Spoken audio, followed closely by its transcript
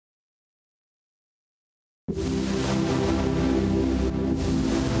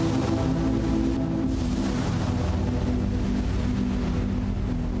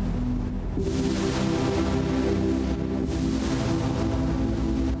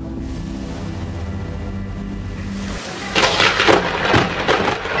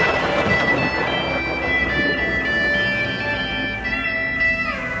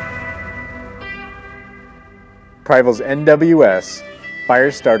Prival's NWS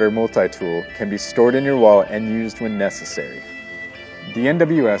Fire Starter Multi-Tool can be stored in your wall and used when necessary. The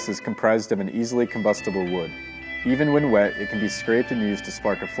NWS is comprised of an easily combustible wood. Even when wet, it can be scraped and used to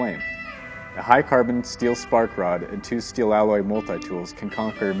spark a flame. A high-carbon steel spark rod and 2 steel alloy multi-tools can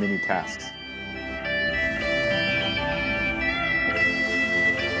conquer many tasks.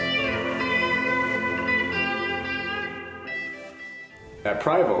 At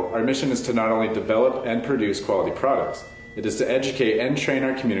Prival, our mission is to not only develop and produce quality products, it is to educate and train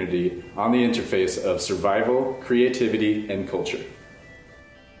our community on the interface of survival, creativity, and culture.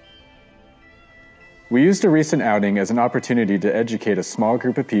 We used a recent outing as an opportunity to educate a small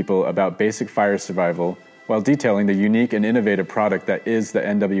group of people about basic fire survival while detailing the unique and innovative product that is the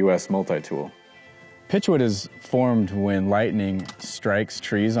NWS multi-tool. Pitchwood is formed when lightning strikes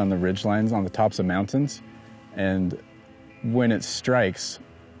trees on the ridgelines on the tops of mountains, and when it strikes,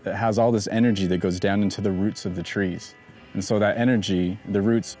 it has all this energy that goes down into the roots of the trees. And so that energy, the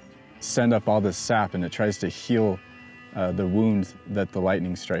roots send up all this sap and it tries to heal the wound that the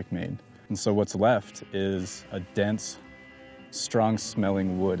lightning strike made. And so what's left is a dense, strong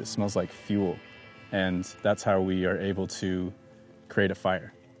smelling wood. It smells like fuel. And that's how we are able to create a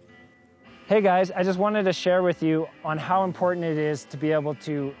fire. Hey guys, I just wanted to share with you on how important it is to be able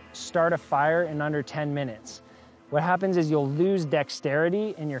to start a fire in under 10 minutes. What happens is you'll lose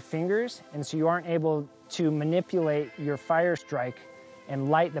dexterity in your fingers, and so you aren't able to manipulate your fire strike and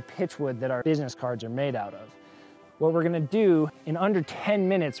light the pitchwood that our business cards are made out of. What we're gonna do, in under 10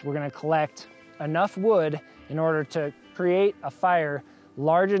 minutes, we're gonna collect enough wood in order to create a fire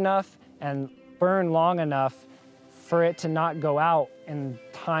large enough and burn long enough for it to not go out in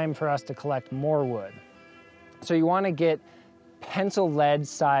time for us to collect more wood. So you wanna get pencil lead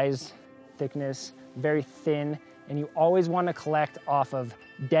size thickness, very thin, and you always want to collect off of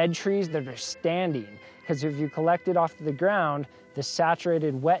dead trees that are standing, because if you collect it off the ground, the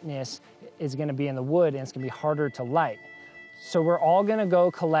saturated wetness is going to be in the wood and it's going to be harder to light. So we're all going to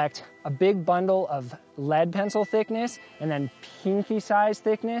go collect a big bundle of lead pencil thickness, and then pinky size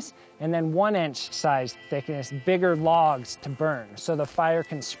thickness, and then 1-inch size thickness, bigger logs to burn so the fire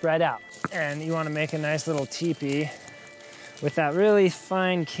can spread out. And you want to make a nice little teepee with that really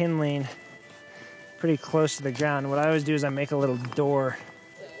fine kindling pretty close to the ground. What I always do is I make a little door.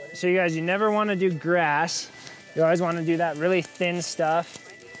 So you guys, you never want to do grass. You always want to do that really thin stuff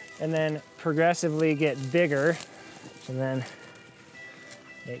and then progressively get bigger, so then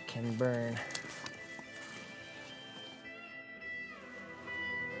it can burn.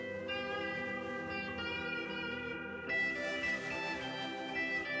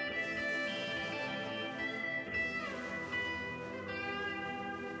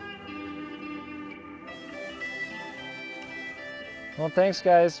 Well, thanks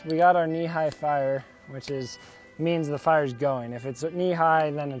guys. We got our knee-high fire, which means the fire's going. If it's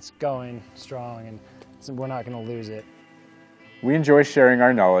knee-high, then it's going strong and we're not gonna lose it. We enjoy sharing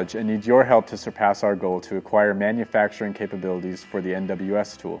our knowledge and need your help to surpass our goal to acquire manufacturing capabilities for the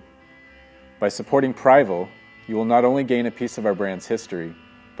NWS tool. By supporting Prival, you will not only gain a piece of our brand's history,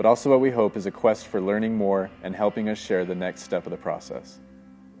 but also what we hope is a quest for learning more and helping us share the next step of the process.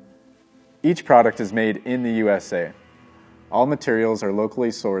 Each product is made in the USA. All materials are locally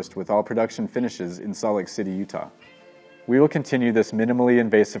sourced with all production finishes in Salt Lake City, Utah. We will continue this minimally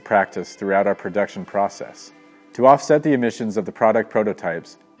invasive practice throughout our production process. To offset the emissions of the product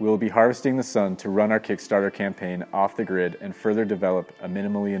prototypes, we will be harvesting the sun to run our Kickstarter campaign off the grid and further develop a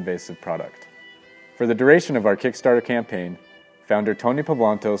minimally invasive product. For the duration of our Kickstarter campaign, founder Tony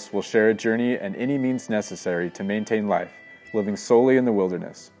Pavlantos will share a journey and any means necessary to maintain life, living solely in the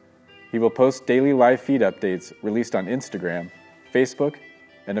wilderness. He will post daily live feed updates released on Instagram, Facebook,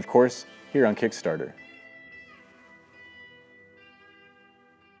 and of course, here on Kickstarter.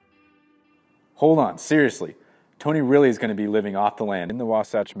 Hold on, seriously. Tony really is going to be living off the land in the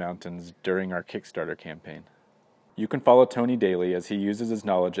Wasatch Mountains during our Kickstarter campaign. You can follow Tony daily as he uses his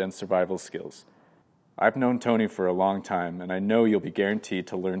knowledge and survival skills. I've known Tony for a long time, and I know you'll be guaranteed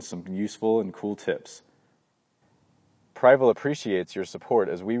to learn some useful and cool tips. Prival appreciates your support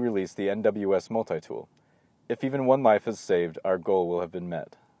as we release the NWS multi-tool. If even one life is saved, our goal will have been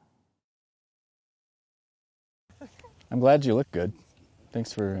met. I'm glad you look good.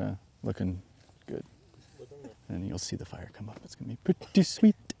 Thanks for looking good. and you'll see the fire come up. It's gonna be pretty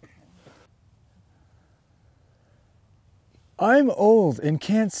sweet. I'm old and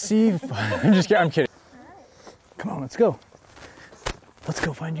can't see fire. I'm just kidding. I'm kidding. Come on, let's go. Let's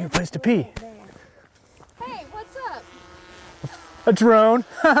go find you a place to pee. Hey, what's up? A drone.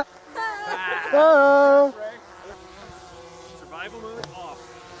 Oh. Survival mode off.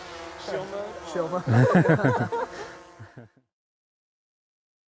 Chill mode. Chill.